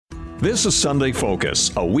This is Sunday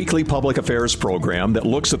Focus, a weekly public affairs program that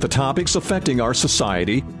looks at the topics affecting our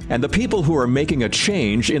society and the people who are making a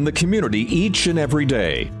change in the community each and every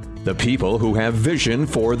day. The people who have vision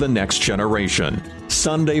for the next generation.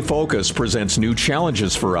 Sunday Focus presents new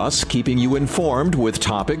challenges for us, keeping you informed with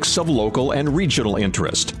topics of local and regional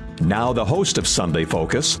interest. Now the host of Sunday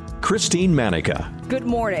Focus, Christine Manica. Good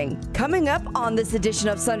morning. Coming up on this edition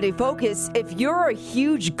of Sunday Focus, if you're a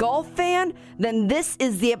huge golf fan, then this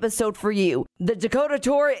is the episode for you. The Dakota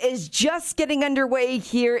Tour is just getting underway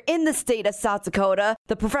here in the state of South Dakota.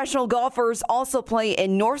 The professional golfers also play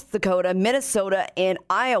in North Dakota, Minnesota, and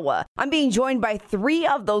Iowa. I'm being joined by three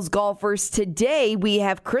of those golfers today. We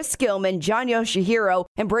have Chris Gilman, Jon Yoshihiro,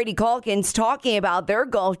 and Brady Calkins talking about their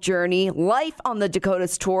golf journey, life on the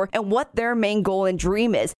Dakotas Tour, and what their main goal and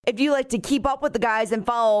dream is. If you like to keep up with the guys and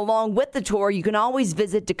follow along with the tour, you can always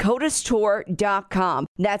visit dakotastour.com.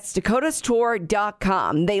 That's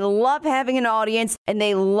dakotastour.com. They love having an audience, and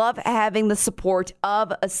they love having the support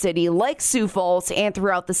of a city like Sioux Falls and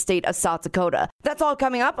throughout the state of South Dakota. That's all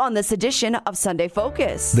coming up on this edition of Sunday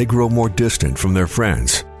Focus. They grow more distant from their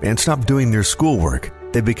friends and stop doing their schoolwork.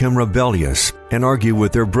 They become rebellious and argue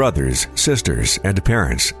with their brothers, sisters, and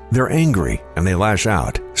parents. They're angry and they lash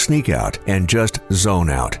out, sneak out, and just zone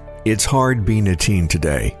out. It's hard being a teen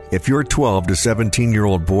today. If your 12 to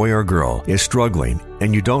 17-year-old boy or girl is struggling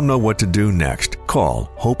and you don't know what to do next,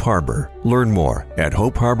 call Hope Harbor. Learn more at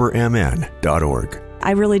hopeharbormn.org.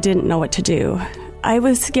 I really didn't know what to do. I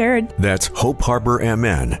was scared. That's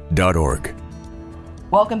hopeharbormn.org.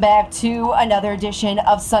 Welcome back to another edition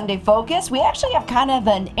of Sunday Focus. We actually have kind of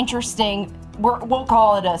an interesting, we'll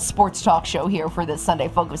call it a sports talk show here for this Sunday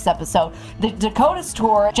Focus episode. The Dakotas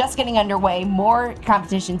Tour just getting underway, more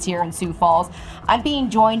competitions here in Sioux Falls. I'm being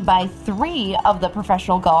joined by three of the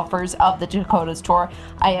professional golfers of the Dakotas Tour.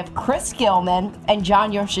 I have Chris Gilman and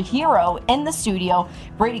Jon Yoshihiro in the studio.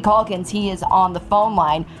 Brady Calkins, he is on the phone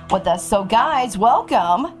line with us. So guys,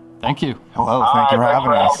 welcome. Thank you. Hello, thank you for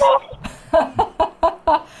having us.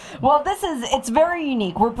 Well, it's very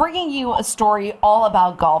unique. We're bringing you a story all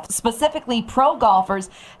about golf, specifically pro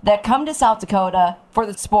golfers that come to South Dakota for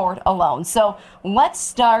the sport alone. So let's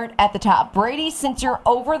start at the top. Brady, since you're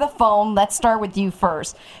over the phone, let's start with you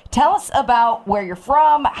first. Tell us about where you're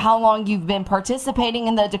from, how long you've been participating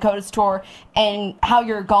in the Dakotas Tour, and how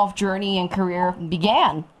your golf journey and career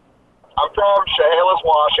began. I'm from Chehalis,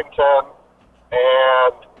 Washington,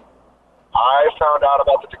 and I found out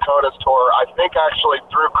about the Dakotas Tour, I think actually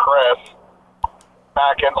through Chris,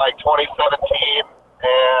 back in like 2017,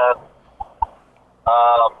 and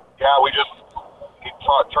he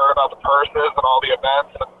heard about the purses and all the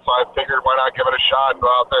events, and so I figured why not give it a shot and go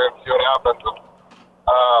out there and see what happens. And,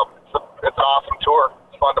 it's an awesome tour.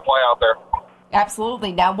 It's fun to play out there.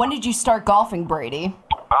 Absolutely. Now, when did you start golfing, Brady?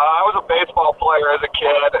 I was a baseball player as a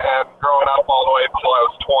kid, and growing up all the way until I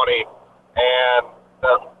was 20, and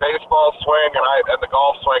the baseball swing and the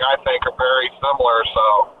golf swing, I think, are very similar.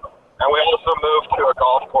 And we also moved to a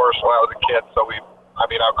golf course when I was a kid. So I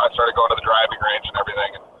started going to the driving range and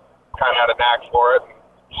everything, and kind of had a knack for it, and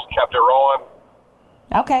just kept it rolling.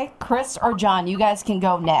 Okay, Chris or Jon, you guys can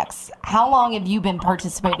go next. How long have you been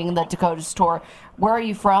participating in the Dakotas Tour? Where are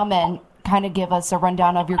you from, and kind of give us a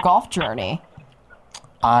rundown of your golf journey?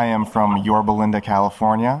 I am from Yorba Linda,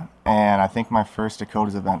 California, and I think my first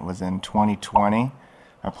Dakotas event was in 2020.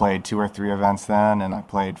 I played 2 or 3 events then, and I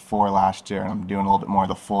played 4 last year, and I'm doing a little bit more of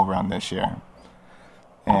the full run this year.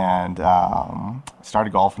 And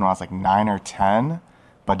started golfing when I was like 9 or 10,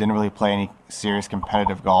 but didn't really play any serious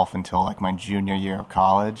competitive golf until like my junior year of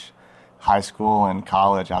college. High school and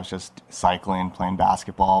college, I was just cycling, playing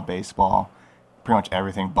basketball, baseball, pretty much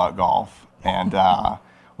everything but golf. And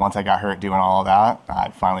once I got hurt doing all of that,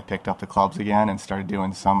 I finally picked up the clubs again and started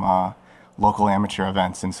doing some local amateur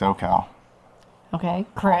events in SoCal. Okay,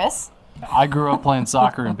 Chris? I grew up playing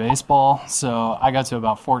soccer and baseball, so I got to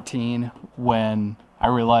about 14 when I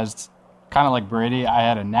realized, kind of like Brady, I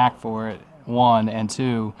had a knack for it, 1, and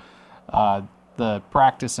 2, the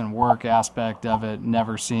practice and work aspect of it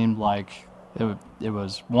never seemed like it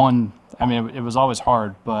was one. I mean, it was always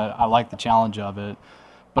hard, but I liked the challenge of it.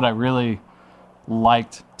 But I really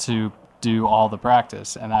liked to do all the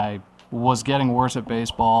practice, and I was getting worse at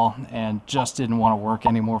baseball and just didn't want to work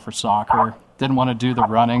anymore for soccer. Didn't want to do the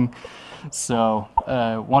running, so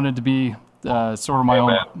wanted to be sort of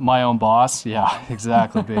my own boss. Yeah,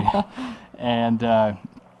 exactly. And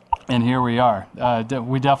here we are.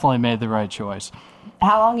 We definitely made the right choice.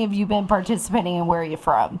 How long have you been participating, and where are you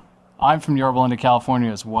from? I'm from Yorba Linda,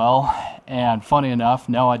 California as well. And funny enough,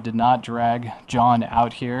 no, I did not drag Jon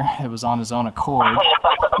out here. It was on his own accord.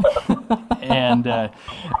 And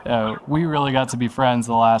we really got to be friends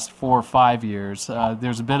the last 4 or 5 years.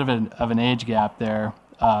 There's a bit of an age gap there,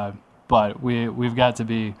 but we've got to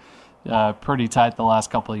be pretty tight the last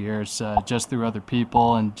couple of years, just through other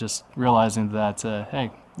people and just realizing that,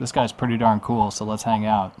 hey, this guy's pretty darn cool, so let's hang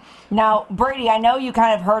out. Now, Brady, I know you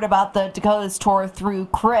kind of heard about the Dakotas Tour through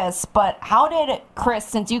Chris, but how did Chris,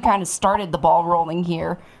 since you kind of started the ball rolling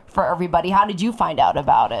here for everybody, how did you find out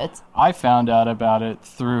about it? I found out about it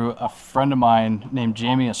through a friend of mine named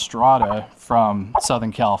Jamie Estrada from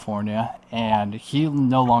Southern California, and he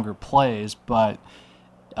no longer plays, but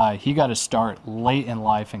he got to start late in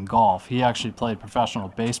life in golf. He actually played professional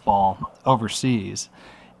baseball overseas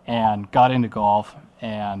and got into golf,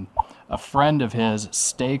 and a friend of his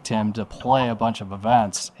staked him to play a bunch of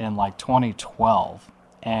events in like 2012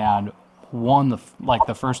 and won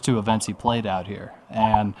the first 2 events he played out here.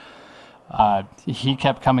 And he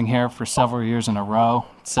kept coming here for several years in a row,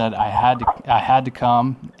 said I had to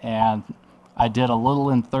come, and I did a little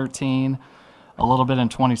in 13, a little bit in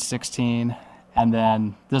 2016, and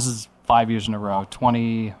then this is 5 years in a row,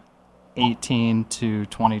 2018 to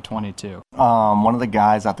 2022. One of the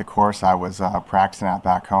guys at the course I was practicing at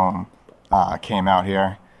back home came out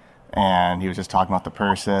here, and he was just talking about the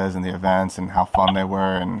purses and the events and how fun they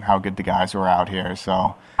were and how good the guys were out here.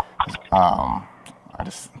 So I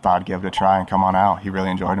just thought I'd give it a try and come on out. He really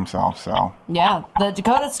enjoyed himself. So yeah, the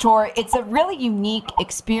Dakotas Tour, it's a really unique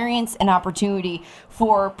experience and opportunity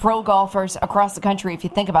for pro golfers across the country. If you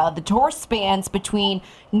think about it, the tour spans between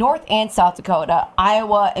North and South Dakota,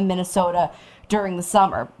 Iowa, and Minnesota during the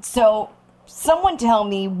summer. So someone tell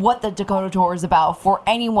me what the Dakota Tour is about for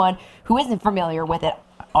anyone who isn't familiar with it.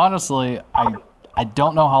 Honestly, I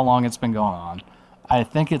don't know how long it's been going on. I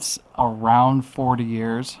think it's around 40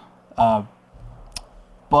 years.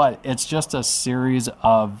 But it's just a series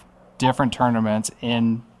of different tournaments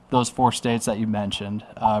in those 4 states that you mentioned.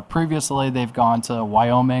 Previously, they've gone to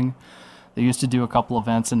Wyoming. They used to do a couple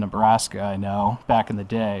events in Nebraska, I know, back in the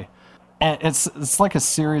day. And it's like a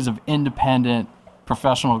series of independent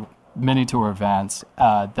professional mini-tour events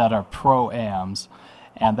that are pro-ams.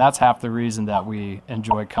 And that's half the reason that we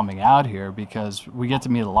enjoy coming out here, because we get to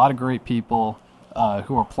meet a lot of great people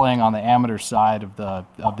who are playing on the amateur side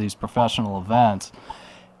of these professional events.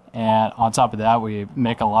 And on top of that, we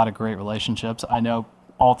make a lot of great relationships. I know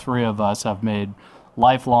all 3 of us have made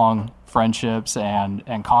lifelong friendships and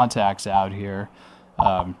contacts out here.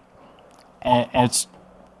 And it's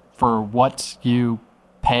for what you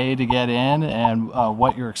pay to get in and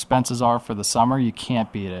what your expenses are for the summer, you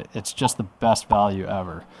can't beat it. It's just the best value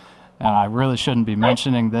ever. And I really shouldn't be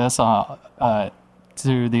mentioning this to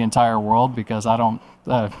the entire world, because I don't...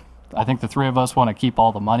 I think the 3 of us want to keep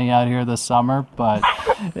all the money out here this summer, but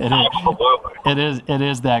it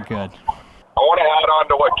is that good. I want to add on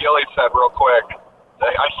to what Gilly said real quick.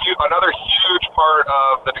 Another huge part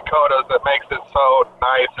of the Dakotas that makes it so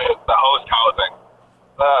nice is the host housing.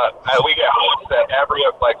 We get hosts at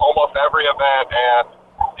almost every event, and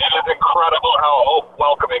it is incredible how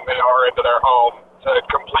welcoming they are into their home to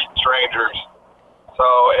complete strangers. So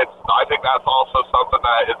I think that's also something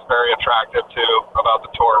that is very attractive too about the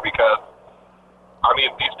tour, because I mean,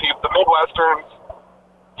 these people, the Midwesterns,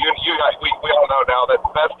 you guys, we all know now that the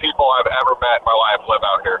best people I've ever met in my life live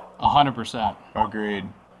out here. 100%. agreed.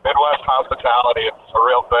 Midwest hospitality, it's a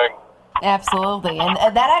real thing. Absolutely. And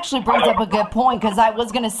that actually brings up a good point, because I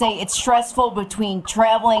was going to say it's stressful between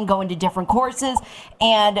traveling, going to different courses,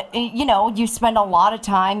 and, you spend a lot of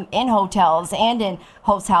time in hotels and in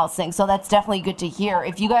host housing. So that's definitely good to hear.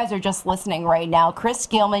 If you guys are just listening right now, Chris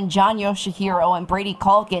Gilman, Jon Yoshihiro, and Brady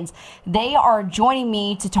Calkins, they are joining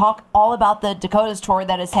me to talk all about the Dakotas Tour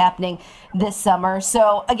that is happening this summer.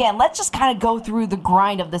 So, again, let's just kind of go through the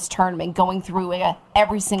grind of this tournament, going through it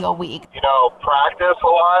every single week. Practice a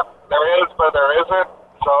lot. There is, but there isn't.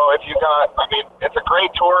 So it's a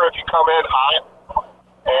great tour if you come in hot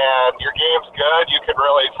and your game's good. You can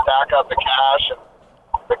really stack up the cash, and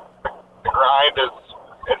the grind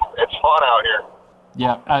it's fun out here.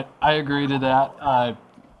 Yeah, I agree to that.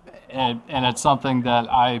 And it's something that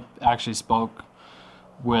I actually spoke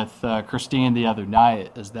with Christine the other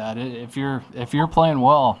night, is that if you're playing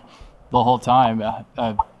well the whole time,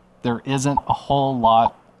 there isn't a whole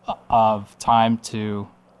lot of time to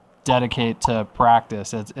dedicate to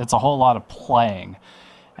practice. It's a whole lot of playing,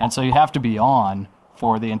 and so you have to be on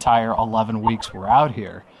for the entire 11 weeks we're out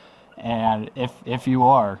here. And if you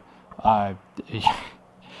are,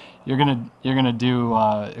 you're gonna do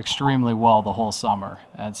extremely well the whole summer.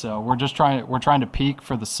 And so we're trying to peak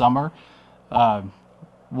for the summer.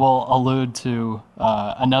 We'll allude to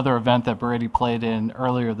another event that Brady played in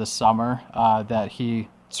earlier this summer that he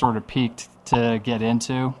sort of peaked to get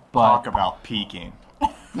into. But Talk about peaking.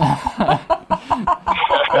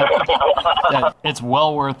 it's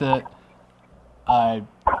well worth it.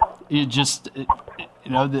 This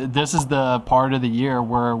is the part of the year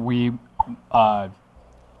where we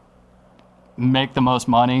make the most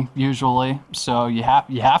money usually. So you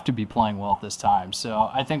have to be playing well at this time. So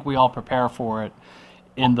I think we all prepare for it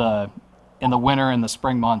in the winter and the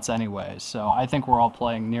spring months anyway. So I think we're all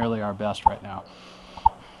playing nearly our best right now.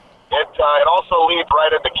 It also leads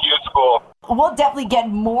right into Q school. We'll definitely get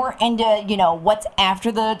more into, what's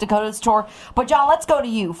after the Dakotas Tour. But, Jon, let's go to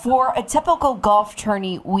you. For a typical golf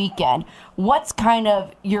tourney weekend, what's kind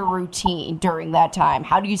of your routine during that time?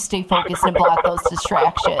 How do you stay focused and block those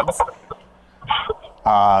distractions?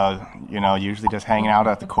 Usually just hanging out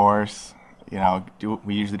at the course.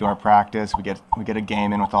 We usually do our practice. We get a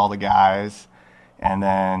game in with all the guys. And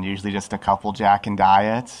then usually just a couple Jack and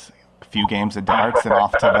Diets, a few games of darts, and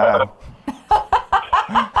off to bed.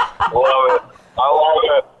 Love it. I love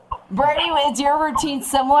it. Brady, is your routine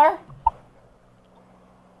similar?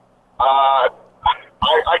 I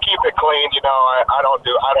keep it clean. I don't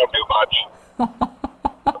do much.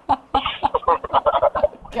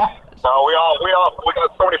 No, we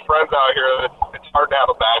got so many friends out here that it's hard to have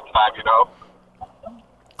a bad time.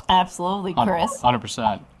 Absolutely, Chris.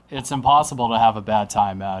 100%. It's impossible to have a bad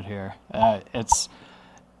time out here. It's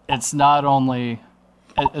not only.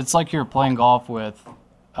 It's like you're playing golf with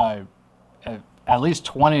at least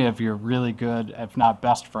 20 of your really good, if not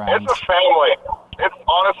best friends. It's a family. It's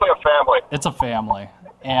honestly a family. It's a family.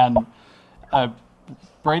 And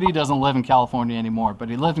Brady doesn't live in California anymore, but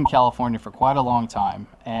he lived in California for quite a long time.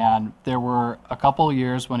 And there were a couple of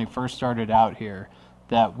years when he first started out here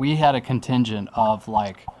that we had a contingent of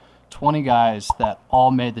like 20 guys that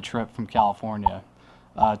all made the trip from California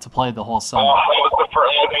to play the whole summer. That was the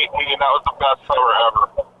first 18. That was the best summer ever.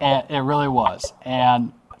 And it really was.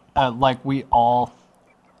 And we all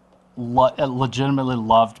legitimately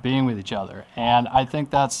loved being with each other. And I think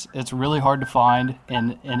it's really hard to find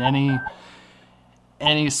in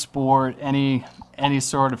any sport, any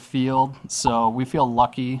sort of field. So we feel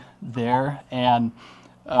lucky there. And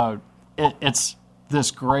it's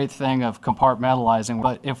this great thing of compartmentalizing.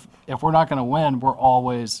 But if we're not going to win, we're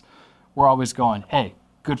always going, hey,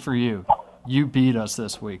 good for you. You beat us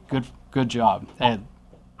this week. Good job. Hey,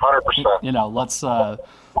 100%.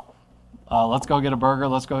 Let's go get a burger.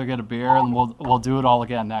 Let's go get a beer, and we'll do it all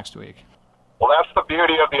again next week. Well, that's the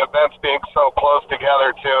beauty of the events being so close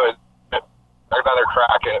together too. Is that they're gonna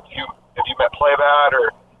crack it. If you play bad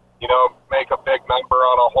or make a big number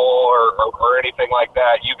on a hole or anything like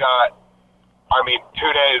that, you got 2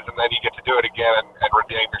 days, and then you get to do it again and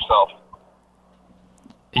redeem yourself.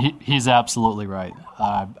 He's absolutely right.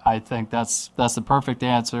 I think that's the perfect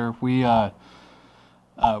answer. We all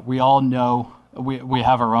know we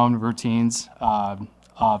have our own routines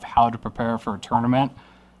of how to prepare for a tournament,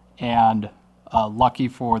 and lucky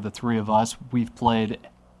for the three of us, we've played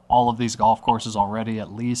all of these golf courses already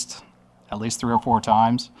at least 3 or 4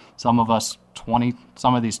 times. Some of us 20,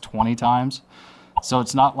 some of these 20 times. So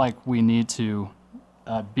it's not like we need to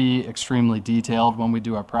be extremely detailed when we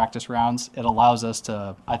do our practice rounds. It allows us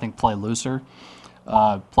to, I think, play looser,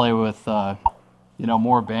 play with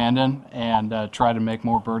more abandon, and try to make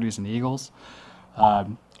more birdies and eagles.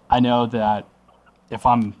 I know that if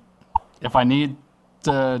I need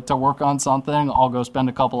to work on something, I'll go spend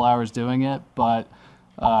a couple hours doing it. But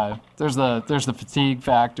there's the fatigue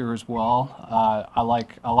factor as well. I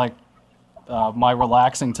like my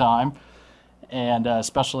relaxing time. And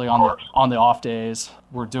especially on the off days,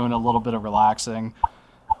 we're doing a little bit of relaxing,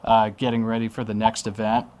 getting ready for the next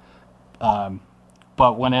event.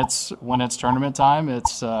 But when it's tournament time,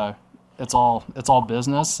 it's all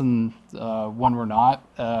business, and when we're not,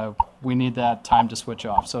 we need that time to switch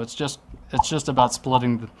off. So it's just about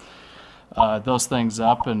splitting those things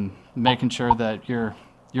up and making sure that you're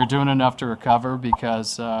doing enough to recover,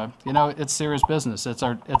 because it's serious business. It's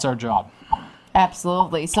our job.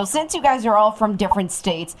 Absolutely. So since you guys are all from different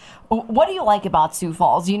states, what do you like about Sioux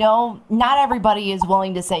Falls? Not everybody is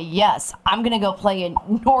willing to say, yes, I'm going to go play in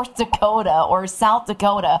North Dakota or South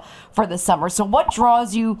Dakota for the summer. So what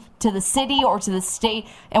draws you to the city or to the state,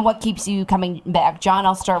 and what keeps you coming back? Jon,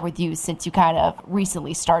 I'll start with you since you kind of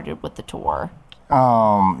recently started with the tour. So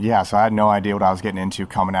I had no idea what I was getting into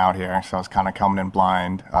coming out here, so I was kind of coming in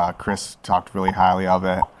blind. Chris talked really highly of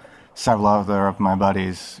it. Several other of my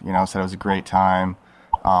buddies, said it was a great time.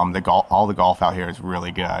 All the golf out here is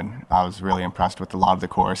really good. I was really impressed with a lot of the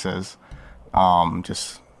courses.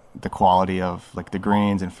 Just the quality of the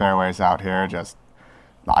greens and fairways out here. Just,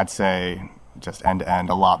 I'd say just end to end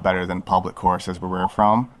a lot better than public courses where we're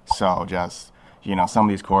from. So just, some of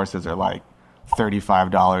these courses are like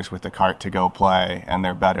 $35 with the cart to go play, and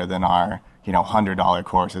they're better than our, $100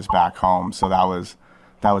 courses back home. So that was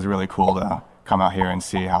really cool to come out here and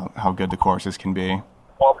see how good the courses can be.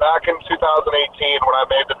 Well, back in 2018, when I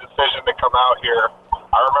made the decision to come out here,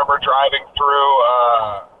 I remember driving through,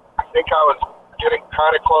 I think I was getting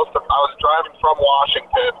kind of close to, I was driving from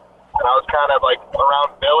Washington, and I was kind of like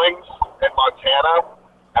around Billings in Montana,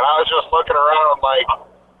 and I was just looking around like,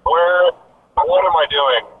 what am I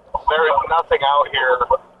doing? There is nothing out here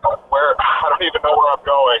where I don't even know where I'm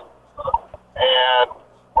going. And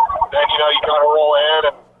then, you kind of roll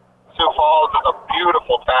in, and Sioux Falls is a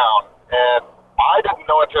beautiful town, and I didn't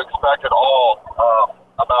know what to expect at all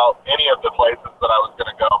about any of the places that I was going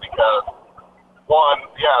to go because, one,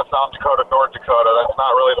 South Dakota, North Dakota, that's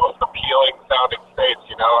not really the most appealing sounding states,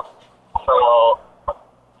 So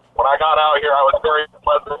when I got out here, I was very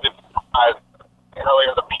pleasantly surprised.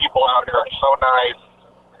 Earlier, the people out here are so nice,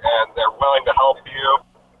 and they're willing to help you.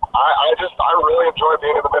 I really enjoy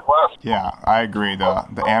being in the Midwest. Yeah, I agree.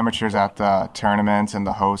 The amateurs at the tournaments and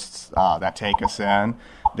the hosts that take us in,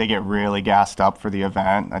 they get really gassed up for the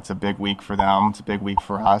event. That's a big week for them. It's a big week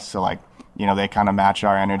for us. So, they kind of match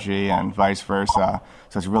our energy and vice versa.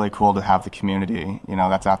 So it's really cool to have the community,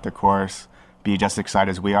 that's at the course, be just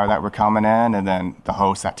excited as we are that we're coming in, and then the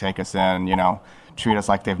hosts that take us in, treat us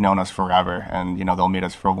like they've known us forever. And, they'll meet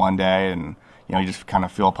us for one day, and, you just kind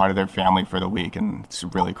of feel a part of their family for the week, and it's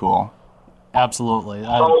really cool. Absolutely.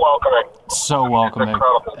 So welcoming. So welcoming.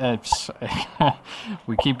 It's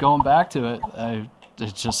We keep going back to it.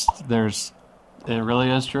 It really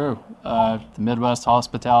is true. The Midwest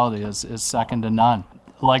hospitality is second to none.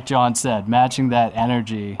 Like Jon said, matching that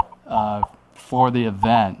energy for the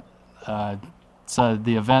event. So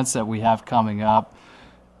the events that we have coming up,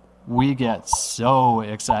 we get so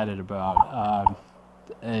excited about.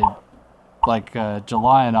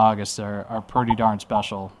 July and August are pretty darn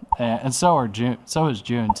special, and so are June. So is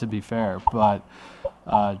June, to be fair. But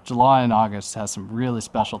July and August has some really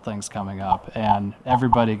special things coming up, and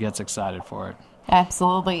everybody gets excited for it.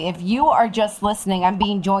 Absolutely. If you are just listening, I'm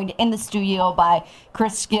being joined in the studio by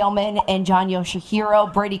Chris Gilman and Jon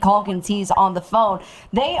Yoshihiro. Brady Calkins, he's on the phone.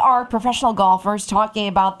 They are professional golfers talking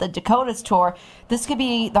about the Dakotas Tour. This could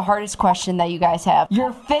be the hardest question that you guys have.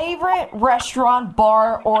 Your favorite restaurant,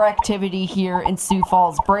 bar, or activity here in Sioux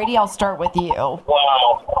Falls? Brady, I'll start with you. Wow.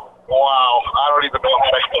 I don't even know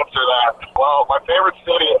how to answer that. Well, my favorite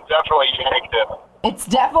city is definitely Yankton. It's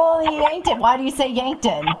definitely Yankton. Why do you say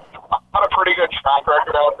Yankton? I've got a pretty good track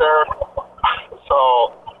record out there,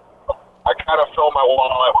 so I kind of fill my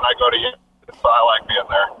wallet when I go to Yankton, so I like being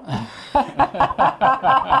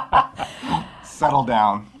there. Settle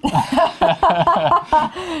down.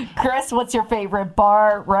 Chris, what's your favorite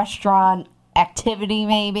bar, restaurant, activity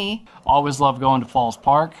maybe? Always love going to Falls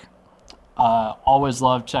Park. Always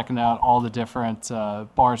love checking out all the different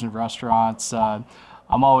bars and restaurants. I'm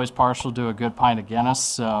always partial to a good pint of Guinness,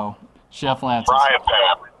 so Chef Lance's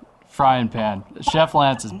Frying Pan. Chef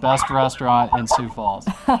Lance's best restaurant in Sioux Falls.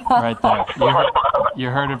 Right there. You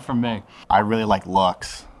heard it from me. I really like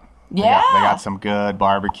Lux. Yeah. They got some good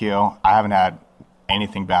barbecue. I haven't had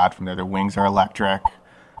anything bad from there. Their wings are electric.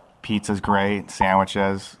 Pizza's great.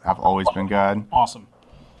 Sandwiches have always been good. Awesome.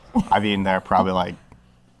 I've eaten there probably like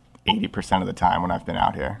 80% of the time when I've been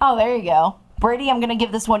out here. Oh, there you go. Brady, I'm going to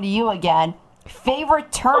give this one to you again.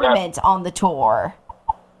 Favorite tournament on the tour?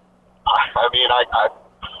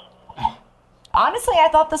 Honestly, I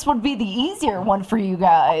thought this would be the easier one for you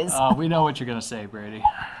guys. We know what you're going to say, Brady.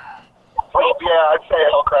 Well, yeah, I'd say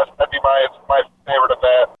Hillcrest. That'd be my favorite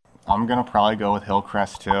event. I'm going to probably go with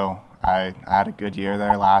Hillcrest, too. I had a good year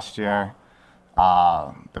there last year.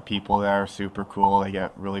 The people there are super cool. They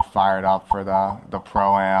get really fired up for the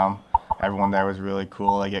Pro-Am. Everyone there was really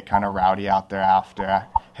cool. They get kind of rowdy out there after,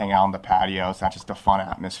 hang out on the patios. That's just a fun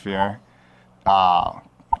atmosphere.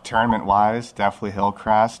 Tournament-wise, definitely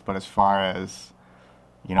Hillcrest, but as far as,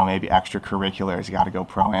 maybe extracurriculars, you got to go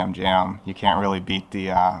Pro-Am Jam. You can't really beat the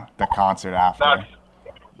concert after.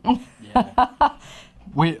 Yeah.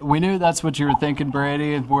 We knew that's what you were thinking,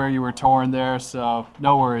 Brady, and where you were torn there, so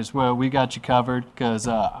no worries. Well, we got you covered because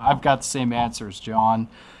I've got the same answer as Jon.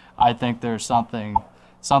 I think there's something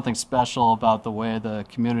special about the way the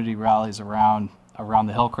community rallies around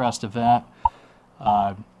the Hillcrest event.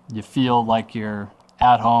 You feel like you're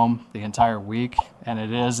at home the entire week, and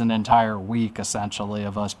it is an entire week essentially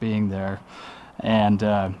of us being there, and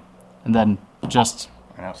then just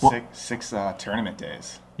six tournament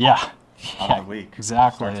days. Yeah. Out of the week.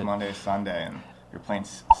 Exactly. Starts Monday to Sunday, and you're playing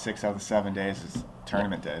 6 out of the 7 days.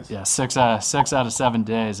 tournament days. Yeah, 6 out of 7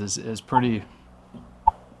 days is pretty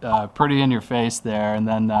in your face there. And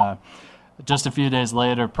then just a few days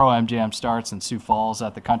later, Pro-Am Jam starts in Sioux Falls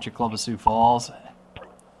at the Country Club of Sioux Falls.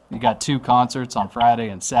 You got 2 concerts on Friday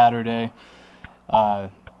and Saturday.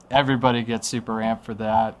 Everybody gets super amped for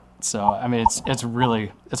that. So, I mean,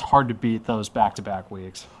 it's hard to beat those back-to-back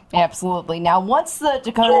weeks. Absolutely. Now, once the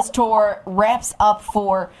Dakotas Tour wraps up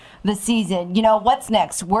for the season, what's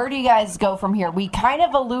next? Where do you guys go from here? We kind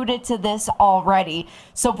of alluded to this already.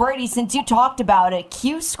 So, Brady, since you talked about it,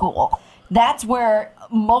 Q School, that's where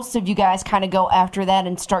most of you guys kind of go after that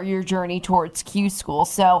and start your journey towards Q School.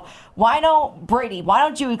 So, why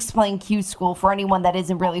don't you explain Q School for anyone that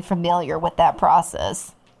isn't really familiar with that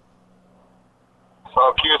process?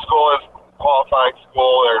 So Q School is qualifying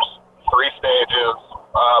school. There's 3 stages.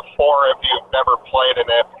 4 if you've never played in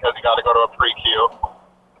it, because you got to go to a pre-Q.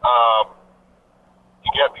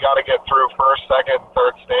 You got to get through first, second,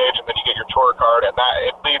 third stage, and then you get your tour card, and that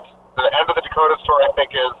it leads to the end of the Dakotas Tour. I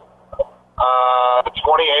think is the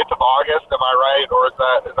 28th of August. Am I right, or is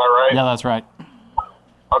that right? Yeah, that's right.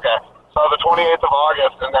 Okay, so the 28th of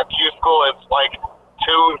August, and then Q School is like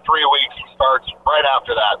 2-3 weeks starts right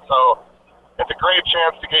after that. So it's a great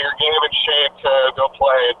chance to get your game in shape to go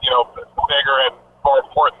play, bigger and more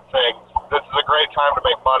important things. This is a great time to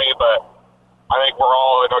make money, but I think we're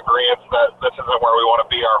all in agreement that this isn't where we want to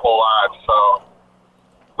be our whole lives. So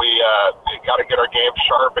we got to get our game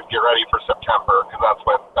sharp and get ready for September, because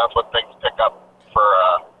that's when things pick up for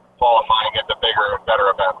qualifying into bigger and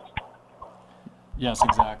better events. Yes,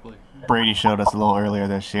 exactly. Brady showed us a little earlier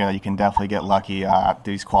this year that you can definitely get lucky at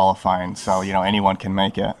these qualifying, so anyone can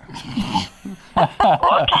make it.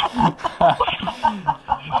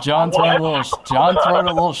 John throwing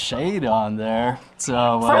a little shade on there.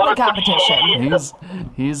 So friendly competition.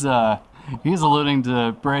 He's alluding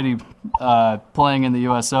to Brady playing in the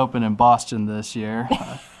U.S. Open in Boston this year.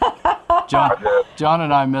 John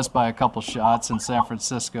and I missed by a couple shots in San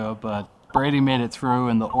Francisco, but Brady made it through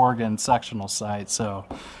in the Oregon sectional site. So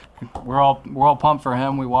we're all pumped for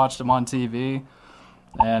him. We watched him on TV,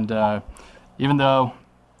 and even though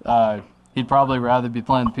he'd probably rather be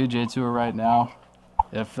playing the PGA Tour right now,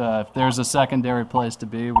 if there's a secondary place to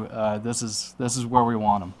be, this is where we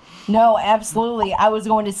want him. No, absolutely. I was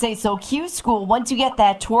going to say, so Q School, once you get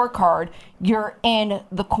that tour card, you're in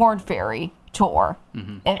the Corn Ferry Tour.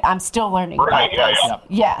 Mm-hmm. And I'm still learning about this.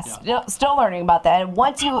 Yes, still learning about that. And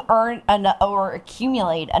once you earn or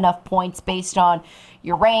accumulate enough points based on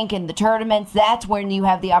your rank in the tournaments, that's when you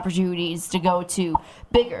have the opportunities to go to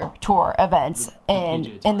bigger tour events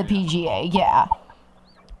in the PGA. Yeah.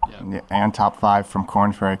 And top 5 from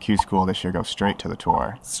Corn Ferry Q School this year go straight to the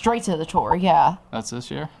tour. Straight to the tour, yeah. That's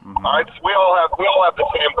this year. Mm-hmm. We all have the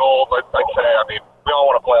same goals. I'd say. I mean, we all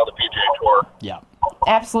want to play on the PGA Tour. Yeah.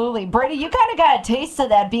 Absolutely. Brady, you kind of got a taste of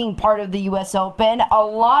that being part of the U.S. Open. A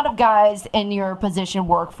lot of guys in your position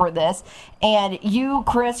work for this. And you,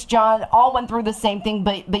 Chris, John, all went through the same thing,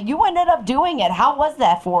 but you ended up doing it. How was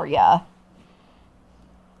that for you? Say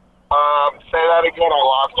that again. I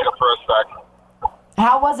lost you for a sec.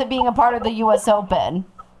 How was it being a part of the U.S. Open?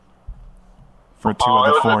 For 2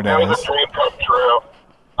 of the 4 days. It was a dream come true.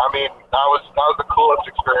 I mean, that was the coolest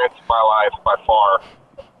experience of my life by far.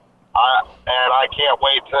 And I can't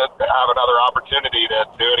wait to have another opportunity to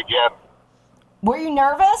do it again. Were you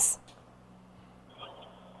nervous?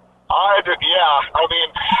 I did, yeah. I mean,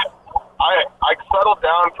 I settled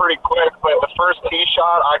down pretty quick, but the first tee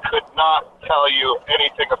shot, I could not tell you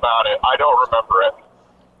anything about it. I don't remember it.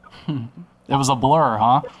 It was a blur,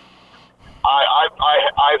 huh? I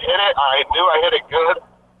hit it. I knew I hit it good,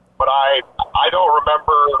 but I don't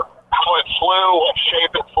remember how it flew, what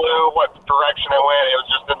shape it flew, what direction it went. It was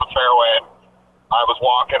just in the fairway. I was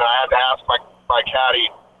walking, and I had to ask my caddy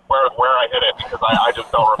where I hit it, because I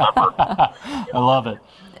just don't remember. I love it.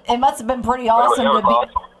 It must have been pretty awesome to be.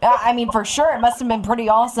 I mean, for sure, it must have been pretty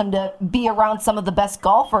awesome to be around some of the best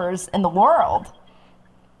golfers in the world.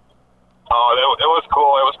 Oh, it was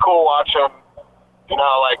cool. It was cool watching,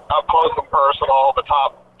 like up close and personal, the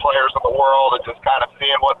top players in the world, and just kind of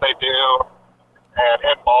seeing what they do, and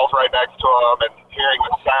hitting balls right next to them, and hearing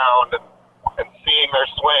the sound, and seeing their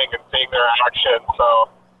swing, and seeing their action. So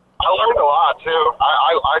I learned a lot too.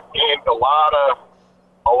 I gained a lot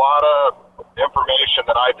of information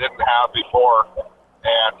that I didn't have before,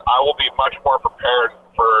 and I will be much more prepared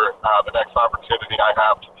for the next opportunity I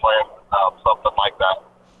have to play something like that.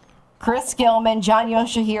 Chris Gilman, Jon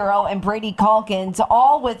Yoshihiro, and Brady Calkins,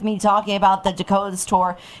 all with me talking about the Dakotas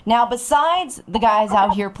Tour. Now, besides the guys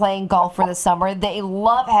out here playing golf for the summer, they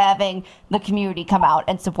love having the community come out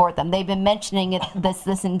and support them. They've been mentioning it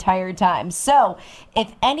this entire time. So,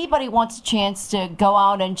 if anybody wants a chance to go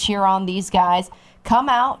out and cheer on these guys, come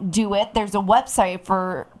out, do it. There's a website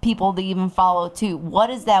for people to even follow, too.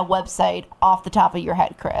 What is that website off the top of your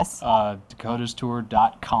head, Chris?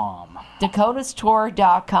 DakotasTour.com.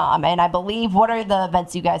 DakotasTour.com. And I believe, what are the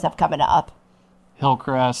events you guys have coming up?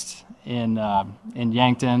 Hillcrest in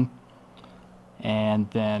Yankton, and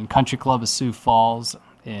then Country Club of Sioux Falls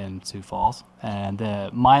in Sioux Falls, and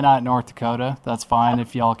Minot, North Dakota. That's fine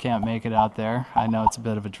if y'all can't make it out there. I know it's a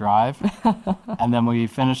bit of a drive. And then we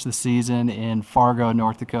finish the season in Fargo,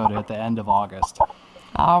 North Dakota at the end of August.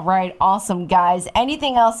 All right. Awesome, guys.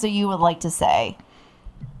 Anything else that you would like to say?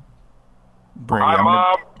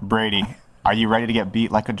 Brady, are you ready to get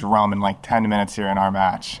beat like a drum in like 10 minutes here in our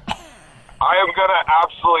match? I am going to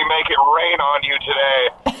absolutely make it rain on you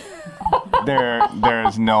today.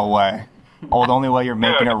 There's no way. Oh, the only way you're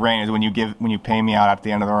making it rain is when you pay me out at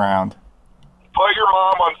the end of the round. Put your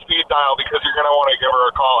mom on speed dial because you're going to want to give her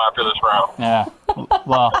a call after this round. Yeah.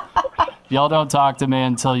 Well, y'all don't talk to me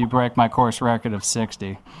until you break my course record of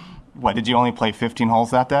 60. What, did you only play 15 holes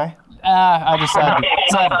that day? I just had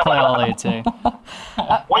to play all 18. Wait,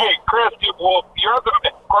 Chris, you have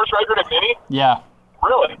the course record at Mini? Yeah.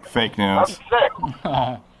 Really? Fake news. That's sick.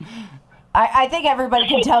 I think everybody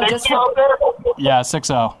can tell just from... out there? Yeah,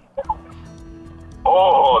 6-0.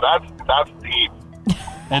 Oh, that's deep.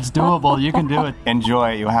 It's doable. You can do it.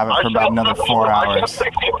 Enjoy it. You'll have it for about another 4 I shot hours.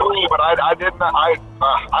 63, but I didn't. I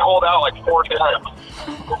hold out like 4 times.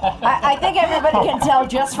 I think everybody can tell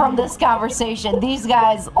just from this conversation, these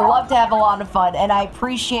guys love to have a lot of fun, and I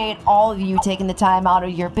appreciate all of you taking the time out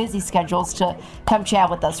of your busy schedules to come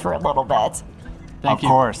chat with us for a little bit. Thank you.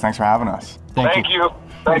 Of course. Thanks for having us. Thank you.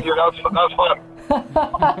 That was fun.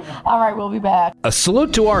 All right, we'll be back. A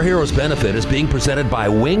Salute to Our Heroes benefit is being presented by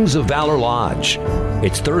Wings of Valor Lodge.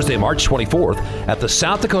 It's Thursday, March 24th at the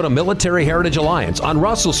South Dakota Military Heritage Alliance on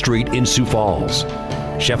Russell Street in Sioux Falls.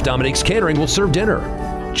 Chef Dominique's Catering will serve dinner.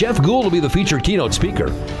 Jeff Gould will be the featured keynote speaker,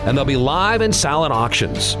 and there'll be live and silent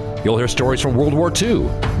auctions. You'll hear stories from World War II,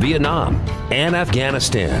 Vietnam, and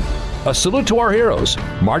Afghanistan. A Salute to Our Heroes,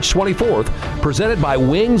 March 24th, presented by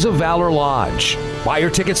Wings of Valor Lodge. Buy your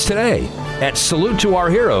tickets today at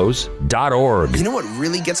salutetourheroes.org. You know what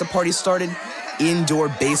really gets a party started? Indoor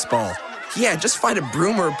baseball. Yeah, just find a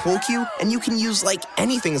broom or a pool cue, and you can use like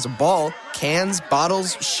anything as a ball. Cans,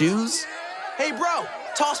 bottles, shoes. Hey bro,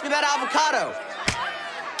 toss me that avocado.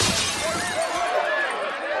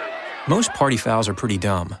 Most party fouls are pretty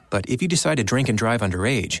dumb, but if you decide to drink and drive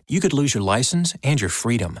underage, you could lose your license and your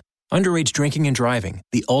freedom. Underage drinking and driving,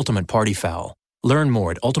 the ultimate party foul. Learn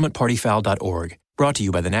more at ultimatepartyfoul.org. Brought to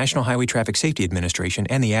you by the National Highway Traffic Safety Administration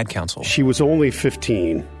and the Ad Council. She was only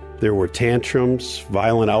 15. There were tantrums,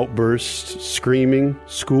 violent outbursts, screaming,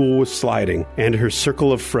 school was sliding, and her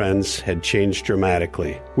circle of friends had changed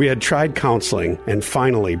dramatically. We had tried counseling and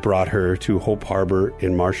finally brought her to Hope Harbor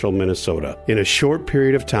in Marshall, Minnesota. In a short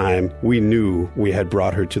period of time, we knew we had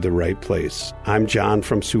brought her to the right place. I'm John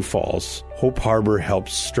from Sioux Falls. Hope Harbor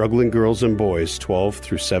helps struggling girls and boys 12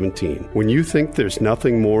 through 17. When you think there's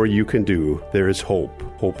nothing more you can do, there is hope.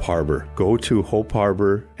 Hope Harbor. Go to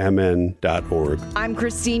hopeharbormn.org. I'm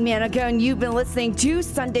Christine Manica, and you've been listening to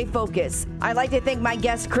Sunday Focus. I'd like to thank my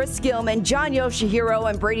guests Chris Gilman, Jon Yoshihiro,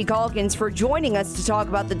 and Brady Calkins for joining us to talk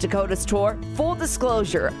about the Dakotas Tour. Full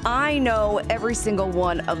disclosure, I know every single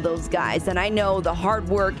one of those guys, and I know the hard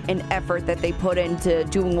work and effort that they put into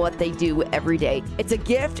doing what they do every day. It's a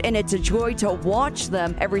gift and it's a joy to watch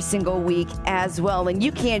them every single week as well. And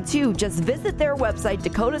you can too. Just visit their website,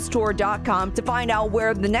 dakotastour.com, to find out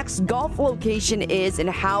where the next golf location is and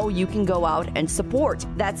how you can go out and support.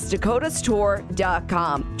 That's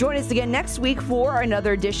dakotastour.com. Join us again next week for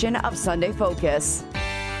another edition of Sunday Focus.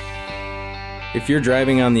 If you're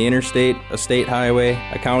driving on the interstate, a state highway,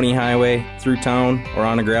 a county highway, through town, or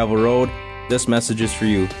on a gravel road, this message is for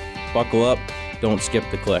you. Buckle up, don't skip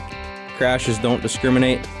the click. Crashes don't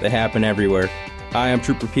discriminate, they happen everywhere. Hi, I'm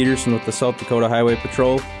Trooper Peterson with the South Dakota Highway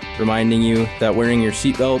Patrol, reminding you that wearing your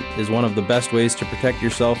seatbelt is one of the best ways to protect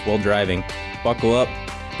yourself while driving. Buckle up,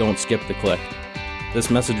 don't skip the click.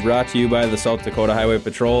 This message brought to you by the South Dakota Highway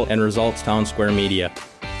Patrol and Results Town Square Media.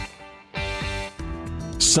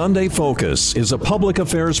 Sunday Focus is a public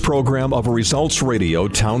affairs program of Results Radio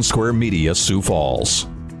Town Square Media, Sioux Falls.